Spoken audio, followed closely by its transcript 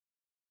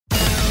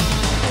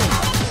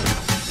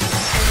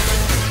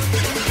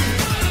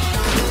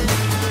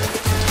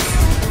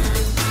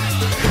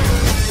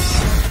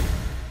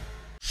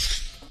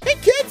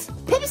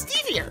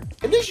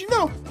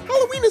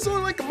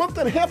month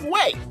and a half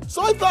away.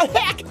 So I thought,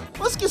 heck,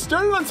 let's get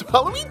started on some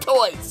Halloween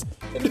toys.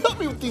 And to help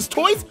me with these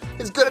toys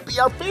is gonna be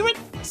our favorite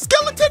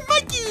Skeleton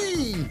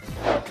Mikey.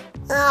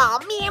 Oh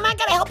man, I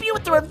gotta help you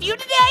with the review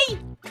today?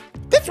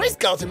 That's right,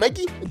 Skeleton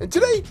Mikey. And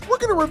today, we're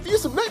gonna review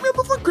some Nightmare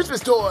Before Christmas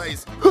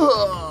toys.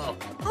 Oh,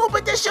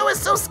 but this show is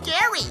so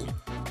scary.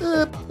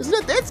 It's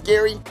not that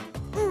scary.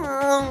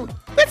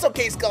 That's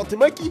okay, Skeleton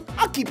Mikey.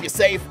 I'll keep you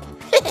safe.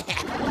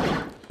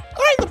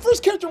 Alright, the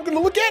first character we're gonna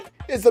look at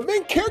is the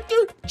main character,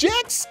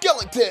 Jack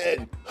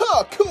Skellington.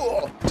 Oh,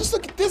 cool. Just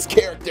look at this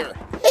character.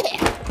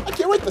 I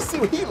can't wait to see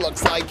what he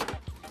looks like.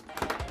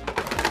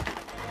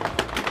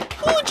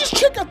 Oh, just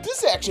check out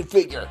this action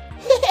figure.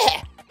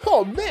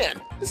 Oh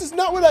man, this is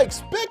not what I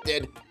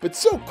expected, but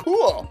so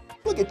cool.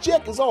 Look at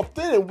Jack, is all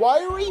thin and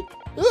wiry.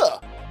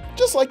 Ugh,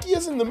 just like he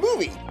is in the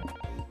movie.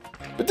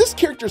 But this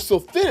character is so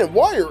thin and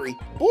wiry,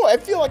 boy, I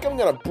feel like I'm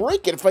gonna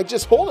break it if I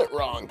just hold it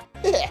wrong.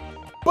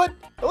 But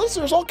at least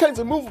there's all kinds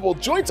of movable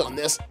joints on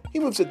this. He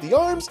moves at the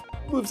arms,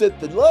 moves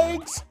at the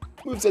legs,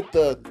 moves at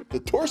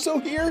the torso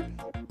here.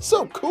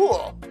 So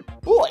cool.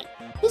 Boy,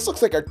 this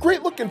looks like a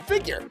great looking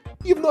figure,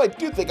 even though I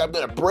do think I'm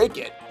gonna break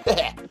it.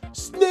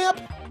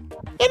 Snap.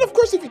 And of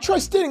course, if you try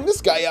standing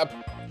this guy up,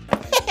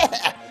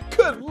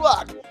 good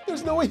luck.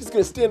 There's no way he's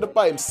gonna stand up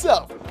by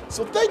himself.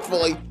 So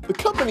thankfully, the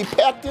company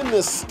packed in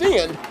this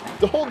stand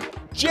to hold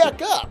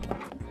Jack up.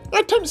 All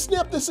right, time to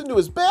snap this into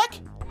his back.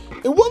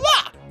 And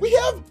voila, we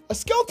have a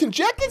Skeleton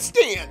Jack that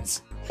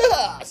stands.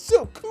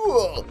 So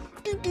cool.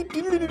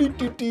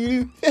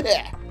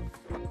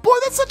 Boy,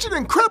 that's such an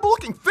incredible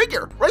looking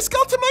figure, right,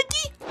 Skeleton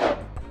Mikey?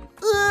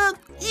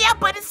 Yeah,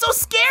 but it's so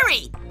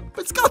scary.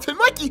 But Skeleton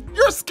Mikey,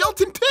 you're a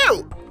skeleton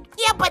too.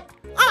 Yeah, but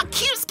I'm a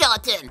cute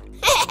skeleton.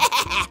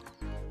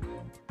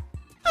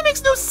 That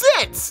makes no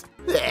sense.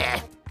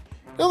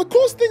 Now the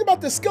coolest thing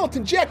about this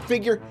Skeleton Jack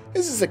figure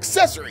is his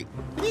accessory.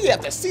 You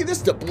have to see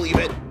this to believe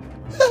it.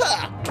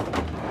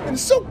 And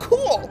it's so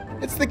cool.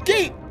 It's the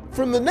gate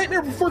from the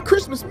Nightmare Before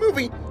Christmas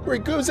movie where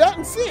he goes out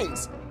and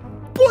sings.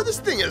 Boy, this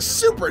thing is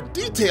super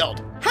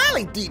detailed,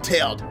 highly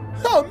detailed.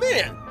 Oh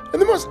man.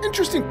 And the most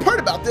interesting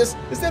part about this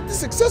is that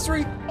this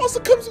accessory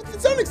also comes with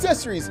its own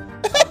accessories.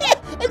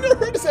 I've never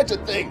heard of such a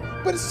thing,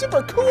 but it's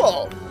super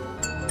cool.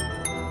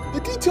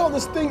 The detail on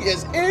this thing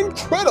is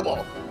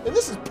incredible. And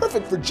this is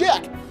perfect for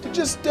Jack to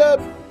just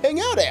hang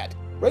out at.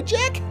 Right,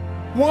 Jack?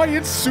 Why,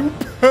 it's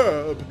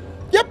superb.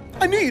 Yep,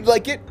 I knew you'd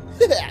like it.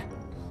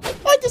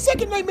 Alright, the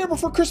second Nightmare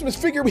Before Christmas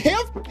figure we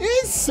have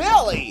is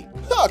Sally.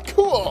 Oh,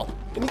 cool.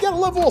 And you gotta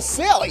love old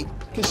Sally,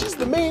 because she's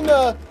the main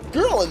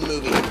girl in the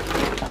movie.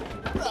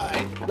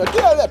 Right, now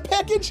get out of that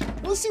package,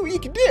 and let's see what you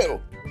can do.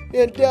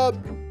 And,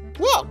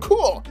 wow,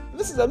 cool.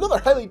 This is another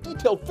highly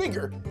detailed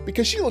figure,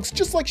 because she looks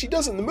just like she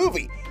does in the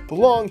movie. The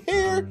long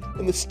hair,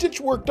 and the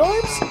stitch-worked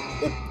arms.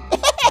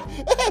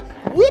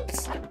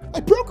 Whoops,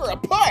 I broke her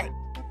apart.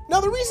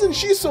 Now the reason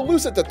she's so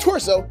loose at the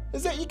torso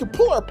is that you can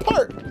pull her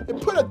apart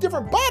and put a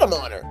different bottom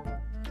on her.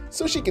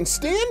 So she can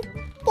stand,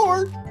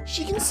 or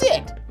she can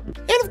sit.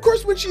 And of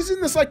course, when she's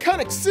in this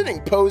iconic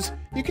sitting pose,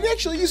 you can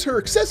actually use her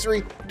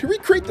accessory to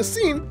recreate the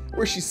scene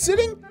where she's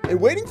sitting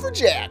and waiting for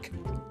Jack.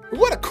 And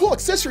what a cool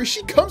accessory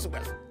she comes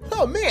with.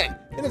 Oh man,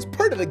 and it's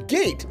part of the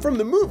gate from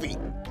the movie.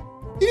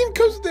 It even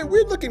comes with that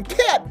weird looking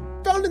cat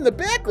found in the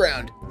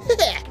background.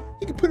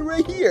 You can put it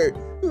right here.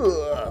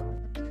 Ugh.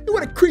 And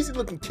what a crazy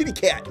looking kitty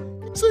cat.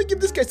 So we give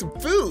this guy some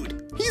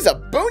food. He's a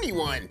bony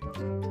one.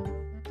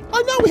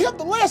 And now we have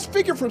the last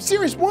figure from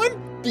Series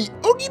 1, the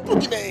Oogie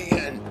Boogie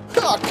Man.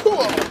 Oh,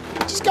 cool.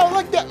 Just gotta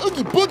like that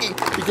Oogie Boogie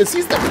because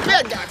he's the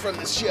bad guy from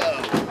this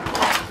show.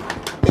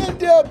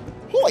 And,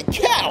 holy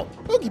cow,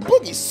 Oogie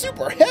Boogie's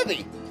super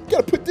heavy.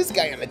 Gotta put this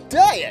guy on a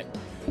diet.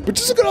 But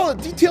just look at all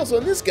the details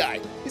on this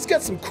guy. He's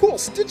got some cool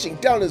stitching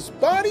down his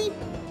body,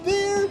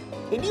 there,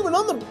 and even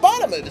on the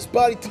bottom of his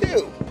body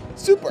too.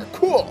 Super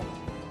cool.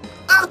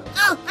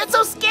 Oh, that's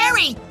so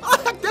scary. Oh,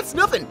 heck, that's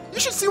nothing. You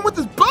should see him with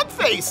his bug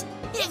face.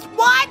 His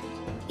what?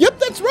 Yep,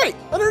 that's right.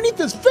 Underneath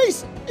his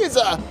face is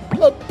a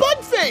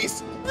bug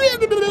face.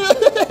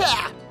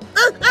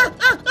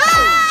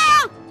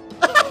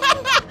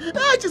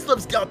 I just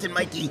love Skeleton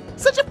Mikey.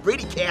 Such a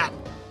pretty cat.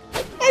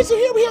 Alright, so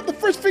here we have the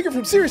first figure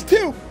from Series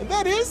 2, and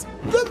that is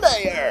the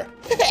Mayor.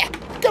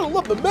 Gotta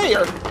love the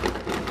Mayor.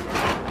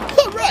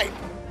 Alright,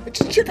 and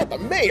just check out the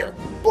Mayor.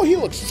 Boy, he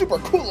looks super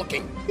cool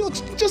looking. He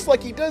looks just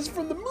like he does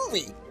from the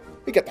movie.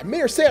 We got the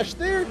Mayor sash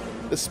there,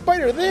 the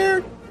spider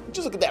there.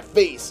 Just look at that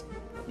face.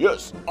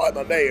 Yes, I'm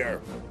a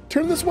mayor.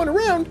 Turn this one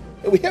around,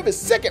 and we have his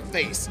second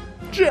face.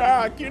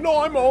 Jack, you know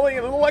I'm only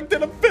an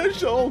elected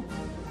official.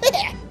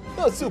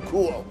 That's so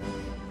cool.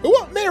 But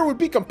what mayor would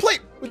be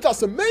complete without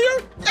some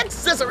mayor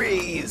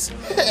accessories?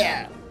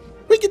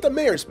 We get the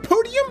mayor's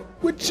podium,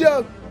 which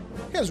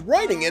has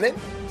writing in it.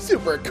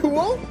 Super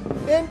cool.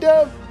 And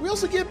we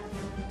also get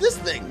this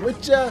thing,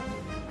 which I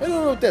don't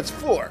know what that's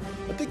for.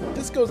 I think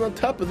this goes on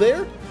top of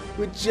there,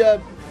 which, it's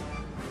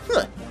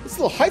a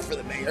little high for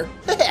the mayor.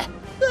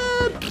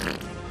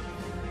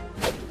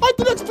 Alright,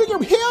 the next figure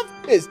we have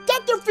is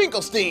Dr.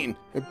 Finkelstein.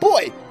 And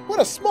boy, what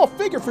a small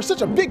figure for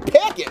such a big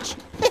package.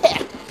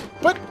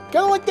 but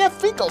kinda like that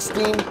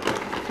Finkelstein,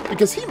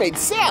 because he made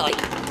Sally.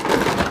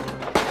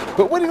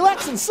 But what he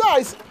lacks in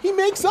size, he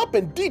makes up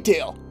in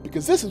detail,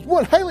 because this is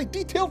one highly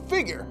detailed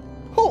figure.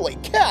 Holy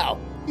cow!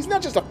 He's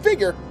not just a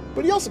figure,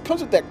 but he also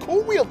comes with that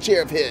cool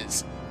wheelchair of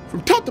his.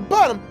 From top to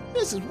bottom,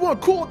 this is one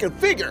cool looking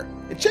figure.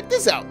 And check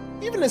this out,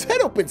 even his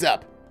head opens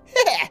up.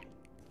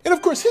 And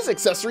of course his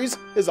accessories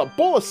is a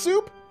bowl of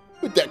soup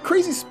with that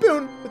crazy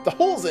spoon with the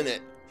holes in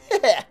it.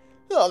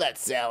 Oh, that's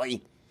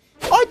Sally.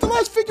 Alright, the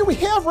last figure we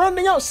have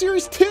rounding out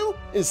Series 2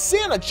 is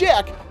Santa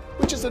Jack,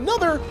 which is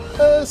another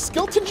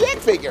Skeleton Jack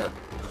figure.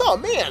 Oh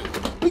man,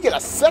 we get a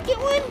second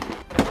one?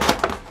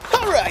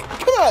 Alright,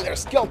 come on there,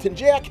 Skeleton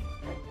Jack.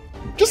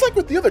 Just like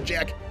with the other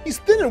Jack, he's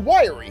thin and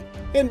wiry,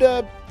 and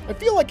I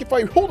feel like if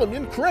I hold him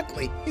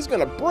incorrectly, he's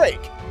gonna break.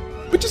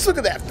 But just look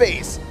at that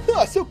face.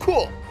 Oh, so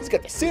cool. He's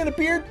got the Santa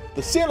beard,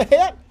 the Santa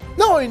hat.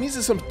 Now all he needs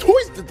is some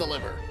toys to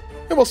deliver.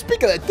 And well,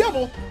 speaking of the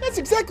devil, that's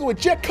exactly what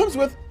Jack comes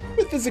with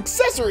his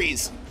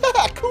accessories.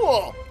 Haha,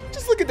 cool.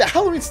 Just look at the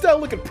Halloween style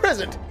looking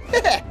present.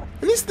 And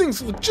these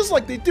things look just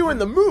like they do in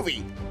the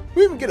movie.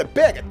 We even get a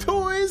bag of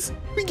toys,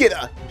 we get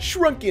a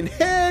shrunken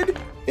head,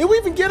 and we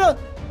even get a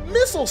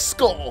missile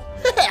skull.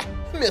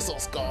 Missile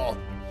skull.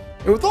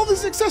 And with all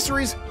these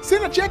accessories,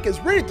 Santa Jack is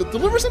ready to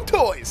deliver some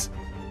toys.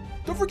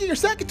 Don't forget your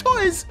sack of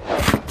toys.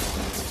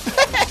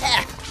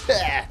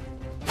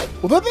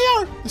 Well, there they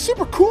are, the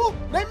super cool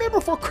Nightmare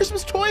Before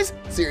Christmas toys,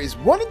 Series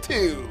 1 and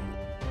 2.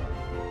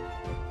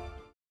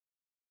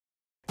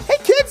 Hey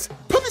kids,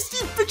 Puppet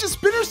Steve fidget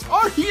spinners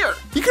are here.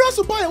 You can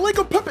also buy a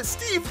Lego Puppet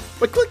Steve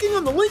by clicking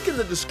on the link in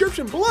the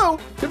description below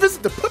to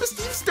visit the Puppet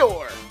Steve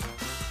store.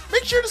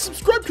 Make sure to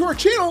subscribe to our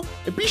channel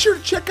and be sure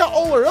to check out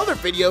all our other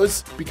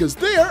videos because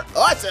they are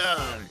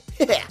awesome.